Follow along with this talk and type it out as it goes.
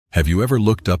Have you ever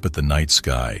looked up at the night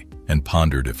sky and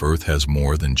pondered if Earth has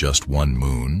more than just one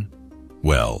moon?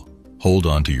 Well, hold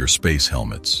on to your space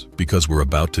helmets, because we're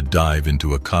about to dive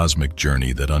into a cosmic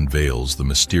journey that unveils the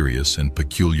mysterious and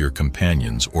peculiar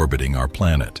companions orbiting our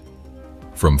planet.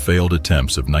 From failed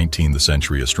attempts of 19th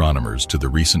century astronomers to the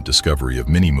recent discovery of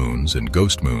mini-moons and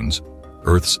ghost moons,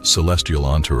 Earth's celestial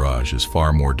entourage is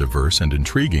far more diverse and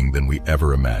intriguing than we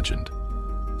ever imagined.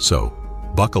 So,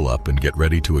 buckle up and get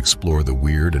ready to explore the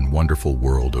weird and wonderful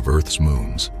world of Earth's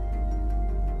moons.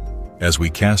 As we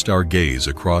cast our gaze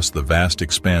across the vast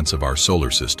expanse of our solar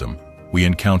system, we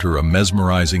encounter a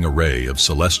mesmerizing array of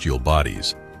celestial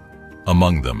bodies.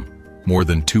 Among them, more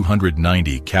than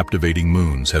 290 captivating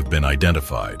moons have been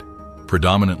identified,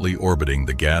 predominantly orbiting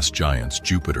the gas giants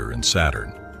Jupiter and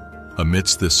Saturn.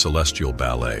 Amidst this celestial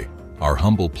ballet, our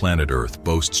humble planet Earth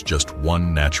boasts just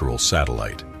one natural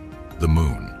satellite, the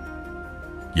Moon.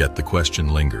 Yet the question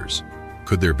lingers,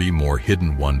 could there be more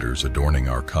hidden wonders adorning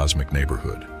our cosmic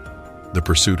neighborhood? The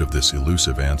pursuit of this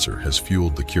elusive answer has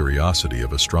fueled the curiosity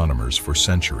of astronomers for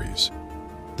centuries.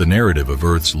 The narrative of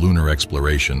Earth's lunar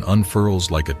exploration unfurls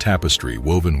like a tapestry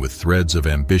woven with threads of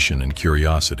ambition and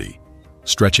curiosity,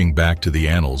 stretching back to the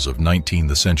annals of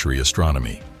 19th century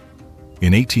astronomy.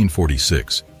 In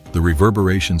 1846, the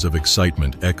reverberations of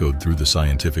excitement echoed through the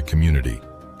scientific community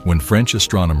when French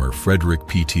astronomer Frédéric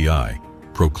Petit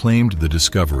proclaimed the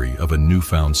discovery of a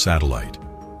newfound satellite.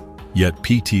 Yet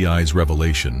Petit's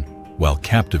revelation, while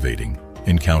captivating,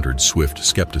 encountered swift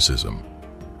skepticism.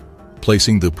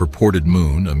 Placing the purported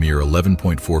moon a mere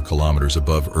 11.4 kilometers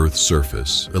above Earth's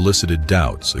surface elicited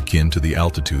doubts akin to the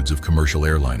altitudes of commercial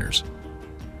airliners.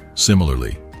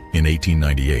 Similarly, in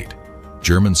 1898,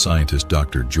 German scientist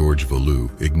Dr. George Volu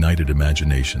ignited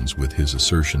imaginations with his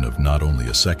assertion of not only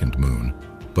a second moon,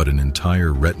 but an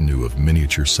entire retinue of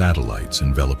miniature satellites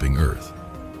enveloping Earth.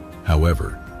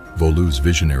 However, Volu's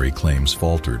visionary claims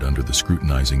faltered under the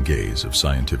scrutinizing gaze of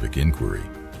scientific inquiry,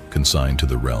 consigned to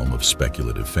the realm of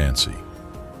speculative fancy.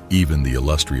 Even the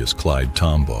illustrious Clyde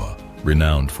Tombaugh,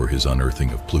 renowned for his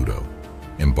unearthing of Pluto,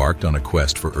 embarked on a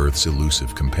quest for Earth's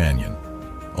elusive companion,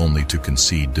 only to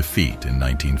concede defeat in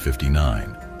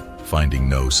 1959, finding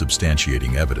no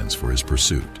substantiating evidence for his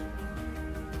pursuit.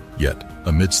 Yet,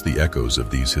 amidst the echoes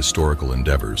of these historical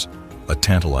endeavors, a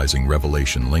tantalizing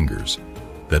revelation lingers,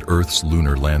 that Earth's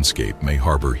lunar landscape may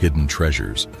harbor hidden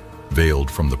treasures,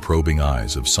 veiled from the probing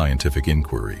eyes of scientific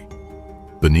inquiry.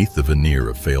 Beneath the veneer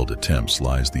of failed attempts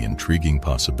lies the intriguing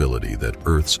possibility that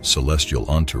Earth's celestial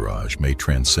entourage may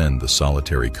transcend the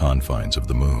solitary confines of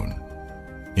the Moon.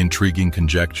 Intriguing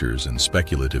conjectures and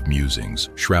speculative musings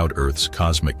shroud Earth's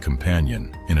cosmic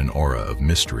companion in an aura of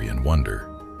mystery and wonder.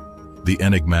 The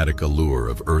enigmatic allure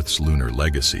of Earth's lunar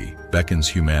legacy beckons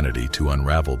humanity to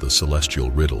unravel the celestial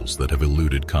riddles that have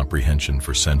eluded comprehension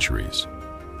for centuries.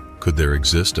 Could there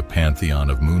exist a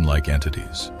pantheon of moon-like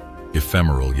entities,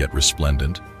 ephemeral yet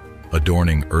resplendent,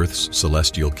 adorning Earth's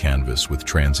celestial canvas with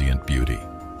transient beauty?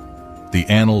 The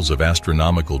annals of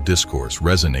astronomical discourse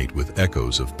resonate with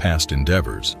echoes of past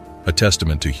endeavors, a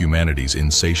testament to humanity's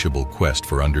insatiable quest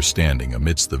for understanding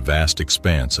amidst the vast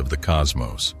expanse of the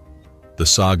cosmos. The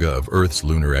saga of Earth's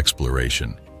lunar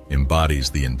exploration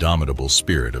embodies the indomitable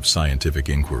spirit of scientific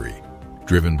inquiry,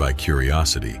 driven by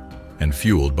curiosity and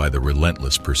fueled by the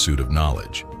relentless pursuit of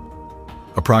knowledge.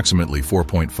 Approximately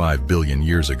 4.5 billion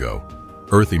years ago,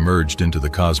 Earth emerged into the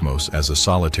cosmos as a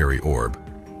solitary orb,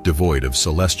 devoid of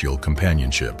celestial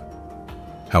companionship.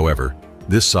 However,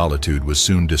 this solitude was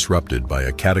soon disrupted by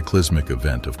a cataclysmic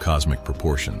event of cosmic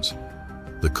proportions,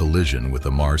 the collision with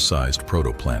a Mars-sized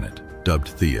protoplanet, dubbed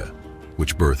Theia,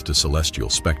 which birthed a celestial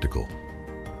spectacle.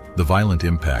 The violent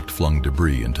impact flung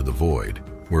debris into the void,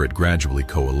 where it gradually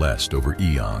coalesced over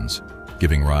eons,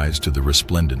 giving rise to the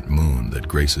resplendent moon that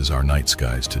graces our night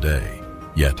skies today.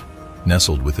 Yet,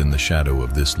 nestled within the shadow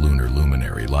of this lunar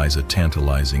luminary lies a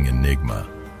tantalizing enigma,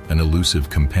 an elusive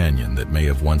companion that may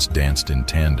have once danced in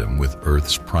tandem with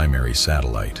Earth's primary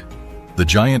satellite. The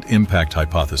giant impact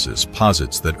hypothesis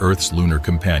posits that Earth's lunar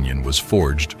companion was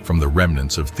forged from the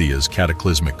remnants of Theia's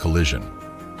cataclysmic collision.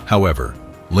 However,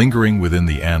 lingering within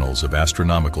the annals of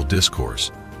astronomical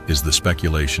discourse is the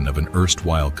speculation of an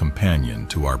erstwhile companion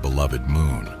to our beloved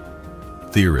moon.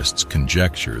 Theorists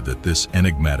conjecture that this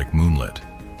enigmatic moonlet,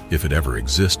 if it ever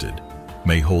existed,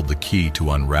 may hold the key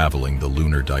to unraveling the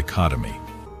lunar dichotomy,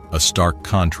 a stark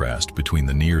contrast between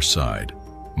the near side,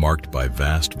 marked by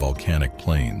vast volcanic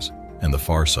plains, and the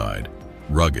far side,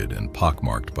 rugged and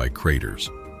pockmarked by craters.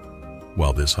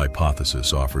 While this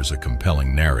hypothesis offers a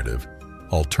compelling narrative,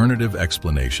 alternative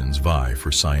explanations vie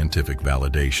for scientific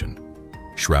validation,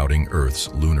 shrouding Earth's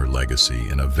lunar legacy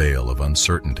in a veil of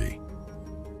uncertainty.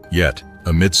 Yet,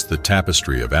 amidst the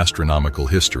tapestry of astronomical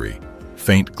history,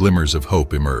 faint glimmers of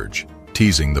hope emerge,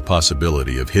 teasing the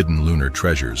possibility of hidden lunar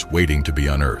treasures waiting to be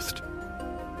unearthed.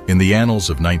 In the annals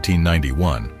of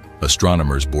 1991,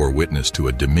 astronomers bore witness to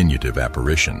a diminutive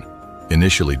apparition,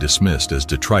 initially dismissed as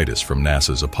detritus from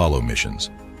NASA's Apollo missions.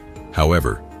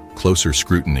 However, closer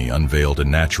scrutiny unveiled a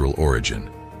natural origin,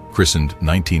 christened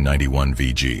 1991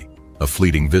 VG, a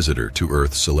fleeting visitor to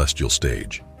Earth's celestial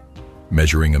stage.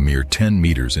 Measuring a mere 10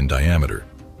 meters in diameter,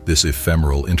 this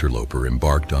ephemeral interloper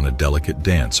embarked on a delicate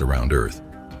dance around Earth,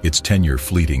 its tenure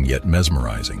fleeting yet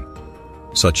mesmerizing.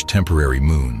 Such temporary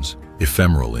moons,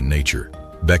 ephemeral in nature,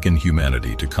 beckon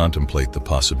humanity to contemplate the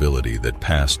possibility that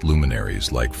past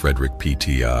luminaries like Frederick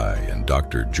P.T.I. and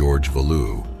Dr. George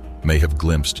Vallée may have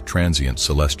glimpsed transient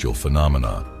celestial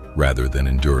phenomena rather than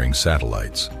enduring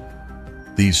satellites.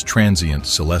 These transient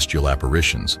celestial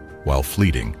apparitions, while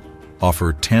fleeting,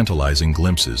 offer tantalizing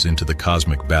glimpses into the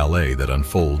cosmic ballet that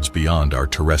unfolds beyond our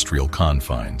terrestrial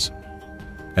confines.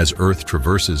 As Earth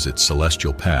traverses its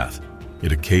celestial path,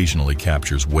 it occasionally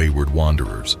captures wayward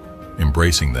wanderers,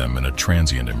 embracing them in a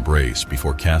transient embrace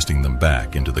before casting them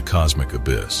back into the cosmic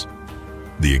abyss.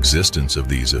 The existence of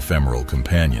these ephemeral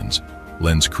companions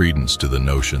lends credence to the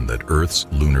notion that Earth's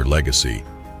lunar legacy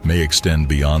may extend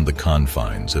beyond the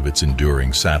confines of its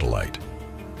enduring satellite.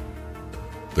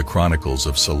 The chronicles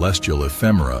of celestial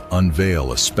ephemera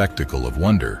unveil a spectacle of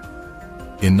wonder.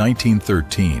 In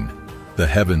 1913, the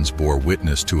heavens bore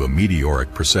witness to a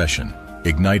meteoric procession,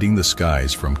 igniting the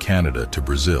skies from Canada to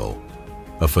Brazil,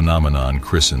 a phenomenon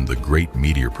christened the Great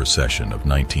Meteor Procession of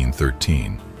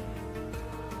 1913.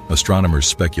 Astronomers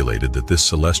speculated that this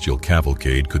celestial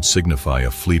cavalcade could signify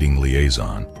a fleeting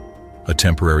liaison, a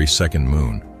temporary second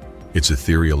moon, its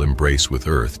ethereal embrace with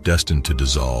Earth destined to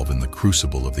dissolve in the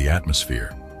crucible of the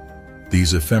atmosphere.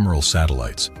 These ephemeral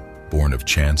satellites, born of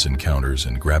chance encounters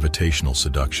and gravitational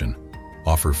seduction,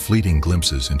 offer fleeting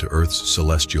glimpses into Earth's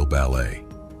celestial ballet,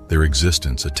 their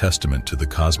existence a testament to the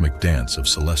cosmic dance of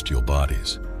celestial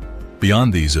bodies.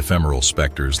 Beyond these ephemeral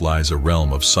specters lies a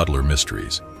realm of subtler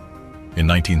mysteries. In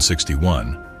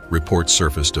 1961, reports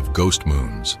surfaced of ghost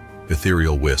moons,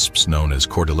 ethereal wisps known as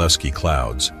Kordylewski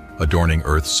clouds, adorning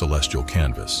Earth's celestial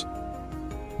canvas.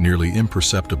 Nearly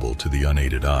imperceptible to the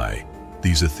unaided eye,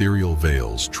 these ethereal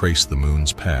veils trace the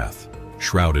moon's path,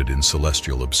 shrouded in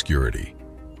celestial obscurity.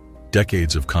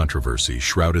 Decades of controversy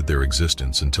shrouded their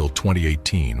existence until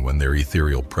 2018, when their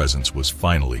ethereal presence was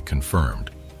finally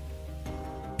confirmed.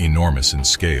 Enormous in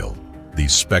scale,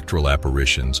 these spectral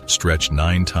apparitions stretch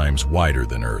 9 times wider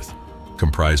than Earth,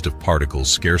 comprised of particles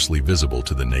scarcely visible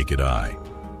to the naked eye.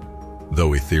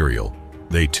 Though ethereal,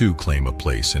 they too claim a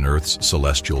place in Earth's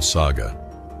celestial saga.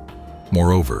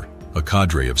 Moreover, a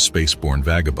cadre of spaceborne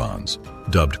vagabonds,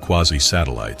 dubbed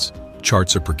quasi-satellites,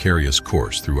 charts a precarious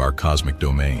course through our cosmic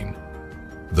domain.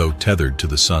 Though tethered to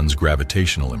the sun's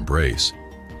gravitational embrace,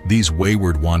 these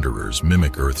wayward wanderers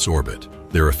mimic Earth's orbit,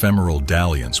 their ephemeral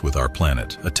dalliance with our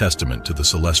planet a testament to the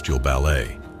celestial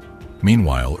ballet.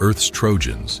 Meanwhile, Earth's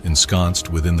Trojans, ensconced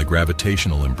within the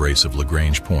gravitational embrace of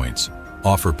Lagrange points,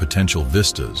 offer potential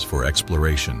vistas for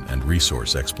exploration and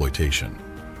resource exploitation.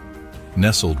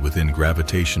 Nestled within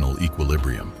gravitational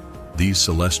equilibrium, these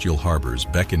celestial harbors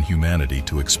beckon humanity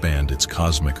to expand its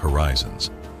cosmic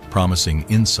horizons, promising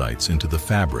insights into the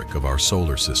fabric of our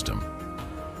solar system.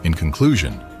 In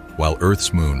conclusion, while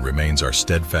Earth's moon remains our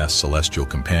steadfast celestial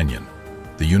companion,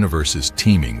 the universe is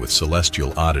teeming with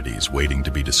celestial oddities waiting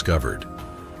to be discovered.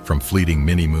 From fleeting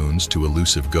mini-moons to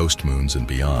elusive ghost moons and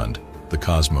beyond, the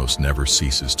cosmos never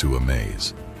ceases to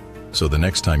amaze. So the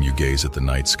next time you gaze at the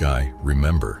night sky,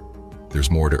 remember, there's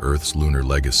more to Earth's lunar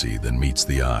legacy than meets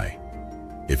the eye.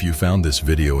 If you found this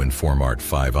video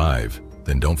informative,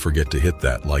 then don't forget to hit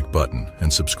that like button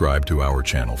and subscribe to our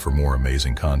channel for more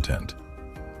amazing content.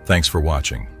 Thanks for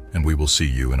watching, and we will see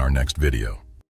you in our next video.